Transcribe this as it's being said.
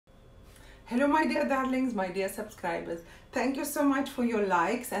Hello my dear darlings, my dear subscribers. Thank you so much for your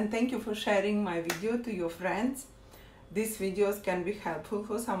likes and thank you for sharing my video to your friends. These videos can be helpful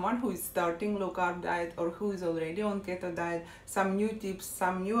for someone who is starting low carb diet or who is already on keto diet. Some new tips,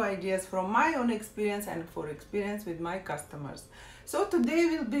 some new ideas from my own experience and for experience with my customers. So today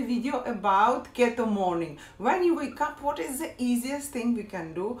will be video about keto morning. When you wake up, what is the easiest thing we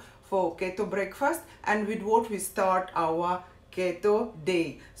can do for keto breakfast and with what we start our keto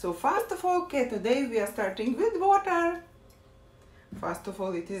day. So first of all, keto day we are starting with water. First of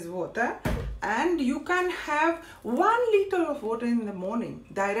all, it is water, and you can have 1 liter of water in the morning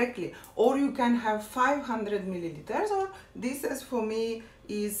directly, or you can have 500 milliliters, or this is for me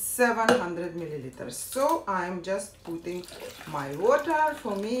is 700 milliliters. So I'm just putting my water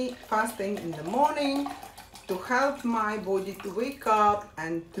for me first thing in the morning to help my body to wake up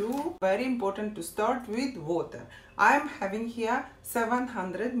and to very important to start with water. I am having here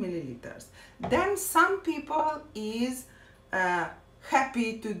 700 milliliters. Then some people is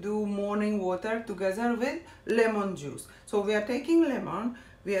happy to do morning water together with lemon juice. So we are taking lemon,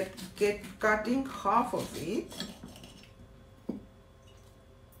 we are cutting half of it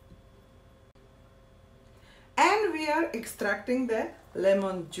and we are extracting the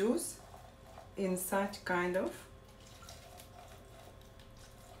lemon juice in such kind of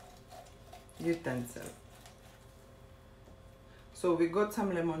utensil. So we got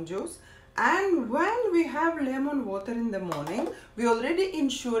some lemon juice, and when we have lemon water in the morning, we already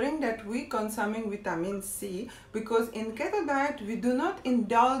ensuring that we consuming vitamin C, because in keto diet we do not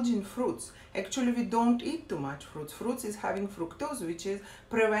indulge in fruits. Actually, we don't eat too much fruits. Fruits is having fructose, which is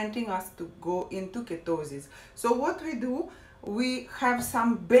preventing us to go into ketosis. So what we do, we have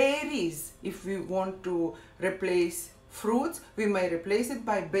some berries. If we want to replace fruits, we may replace it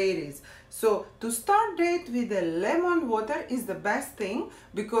by berries. So to start date with the lemon water is the best thing,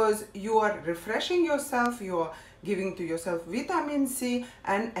 because you are refreshing yourself, you are giving to yourself vitamin C,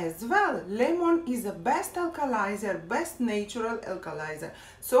 and as well lemon is the best alkalizer, best natural alkalizer.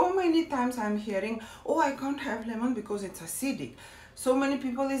 So many times I'm hearing, oh, I can't have lemon because it's acidic. So many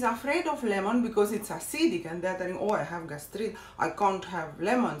people is afraid of lemon because it's acidic, and they're telling, oh, I have gastritis, I can't have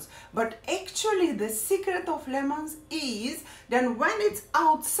lemons. But actually the secret of lemons is that when it's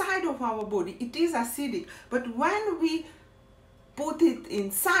outside of our body, it is acidic. But when we put it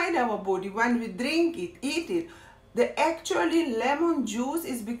inside our body, when we drink it, eat it, the actually lemon juice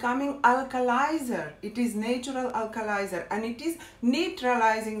is becoming alkalizer. It is natural alkalizer, and it is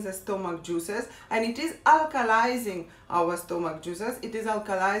neutralizing the stomach juices, and it is alkalizing our stomach juices. It is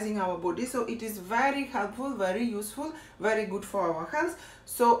alkalizing our body. So it is very helpful, very useful, very good for our health.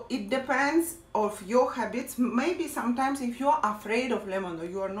 So it depends of your habits. Maybe sometimes if you are afraid of lemon or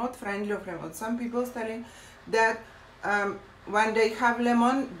you are not friendly of lemon, some people telling that when they have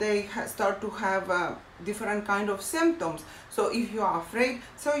lemon, they start to have different kind of symptoms. So if you are afraid,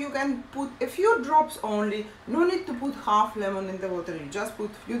 so you can put a few drops only. No need to put half lemon in the water. You just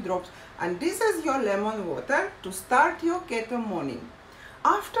put few drops, and this is your lemon water to start your keto morning.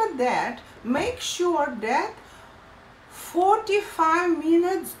 After that, make sure that 45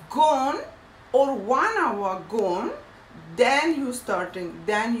 minutes gone or 1 hour gone, then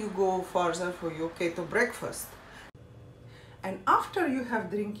you go further for your keto breakfast. And after you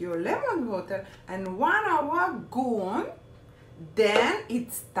have drink your lemon water and 1 hour gone, then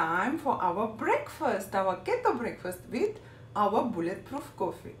it's time for our breakfast, our keto breakfast with our bulletproof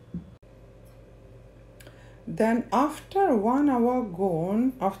coffee. Then after 1 hour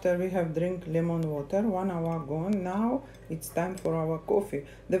gone, after we have drink lemon water, 1 hour gone, now it's time for our coffee.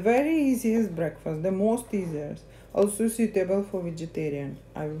 The very easiest breakfast, the most easiest, also suitable for vegetarian.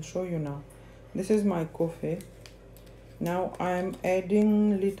 I will show you now. This is my coffee. Now I'm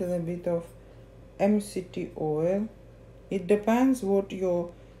adding little bit of MCT oil. It depends what your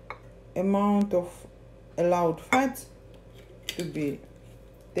amount of allowed fats to be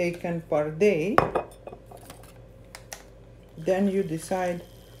taken per day. Then you decide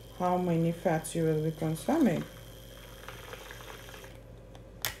how many fats you will be consuming.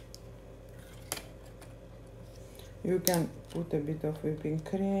 You can put a bit of whipping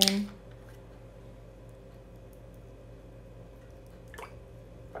cream.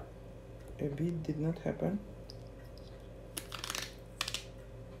 A bit did not happen.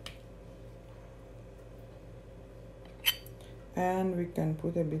 And we can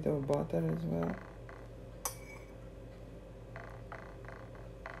put a bit of butter as well.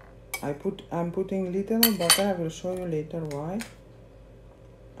 I'm putting little butter. I will show you later why.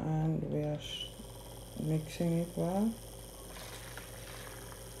 And we are mixing it well.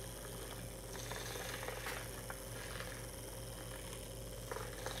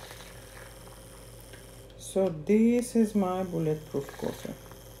 So this is my bulletproof coffee.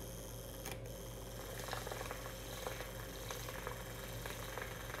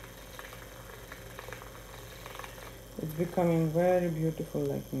 It's becoming very beautiful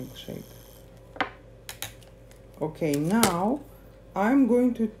like milkshake. Okay, now I'm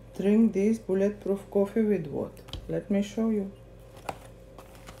going to drink this bulletproof coffee with what? Let me show you.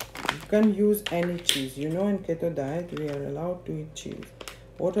 You can use any cheese. You know, in keto diet we are allowed to eat cheese.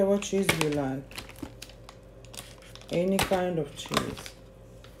 Whatever cheese you like. Any kind of cheese.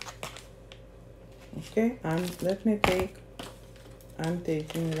 Okay, and let me take, I'm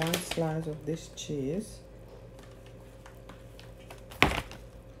taking one slice of this cheese.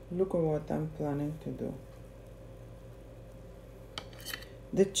 Look at what I'm planning to do.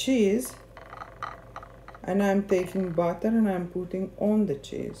 The cheese, and I'm taking butter and I'm putting on the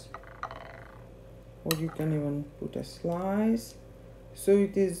cheese. Or you can even put a slice. So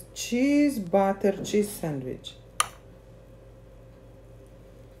it is cheese, butter, cheese sandwich.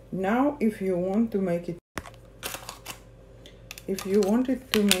 Now if you want to make it, if you wanted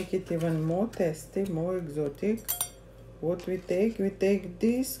to make it even more tasty, more exotic, what we take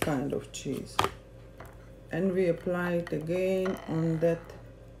this kind of cheese and we apply it again on that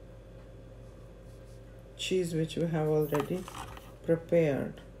cheese which we have already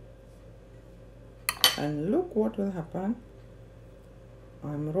prepared. And look what will happen.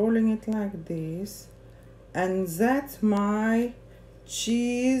 I'm rolling it like this, and that's my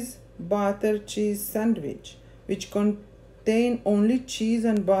cheese butter cheese sandwich, which contain only cheese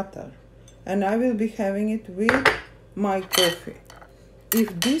and butter, and I will be having it with my coffee.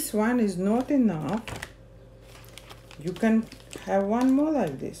 If this one is not enough, you can have one more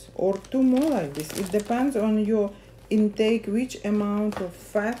like this or two more like this. It depends on your intake, which amount of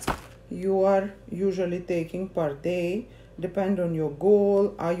fat you are usually taking per day. Depend on your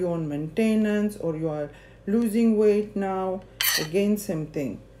goal. Are you on maintenance or you are losing weight now? Again, same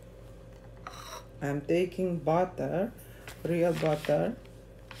thing. I'm taking butter, real butter,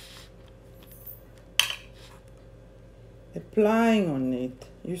 applying on it.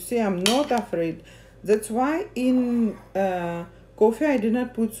 You see, I'm not afraid. That's why in coffee I did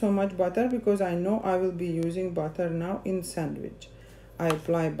not put so much butter, because I know I will be using butter now in sandwich. I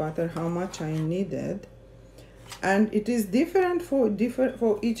apply butter how much I needed, and it is different for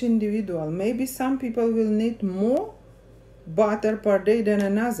each individual. Maybe some people will need more butter per day than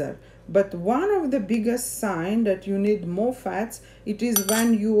another, but one of the biggest sign that you need more fats, it is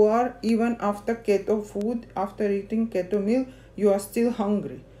when you are, even after keto food, after eating keto meal, you are still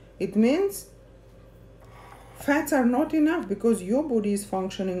hungry. It means fats are not enough, because your body is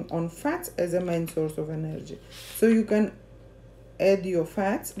functioning on fats as a main source of energy. So you can add your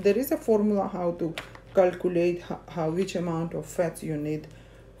fats. There is a formula how to calculate which amount of fats you need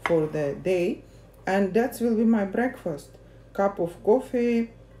for the day, and that will be my breakfast. Cup of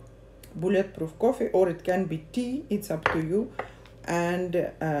coffee, bulletproof coffee, or it can be tea, it's up to you. And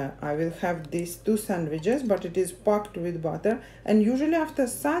I will have these two sandwiches, but it is packed with butter, and usually after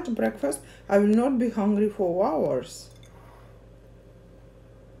such breakfast I will not be hungry for hours.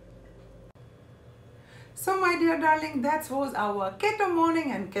 So my dear darling, that was our keto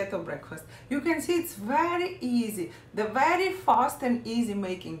morning and keto breakfast. You can see it's very easy. The very fast and easy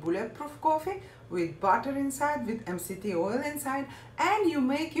making bulletproof coffee with butter inside, with MCT oil inside, and you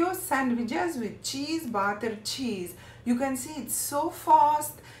make your sandwiches with cheese, butter, cheese. You can see it's so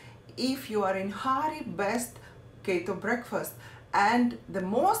fast. If you are in hurry, best keto breakfast. And the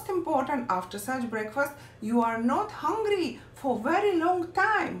most important, after such breakfast, you are not hungry for very long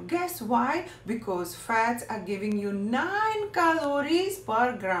time. Guess why? Because fats are giving you 9 calories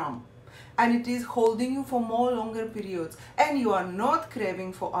per gram, and it is holding you for more longer periods, and you are not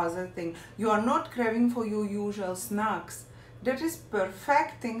craving for other things. You are not craving for your usual snacks. That is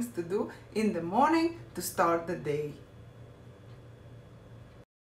perfect things to do in the morning to start the day.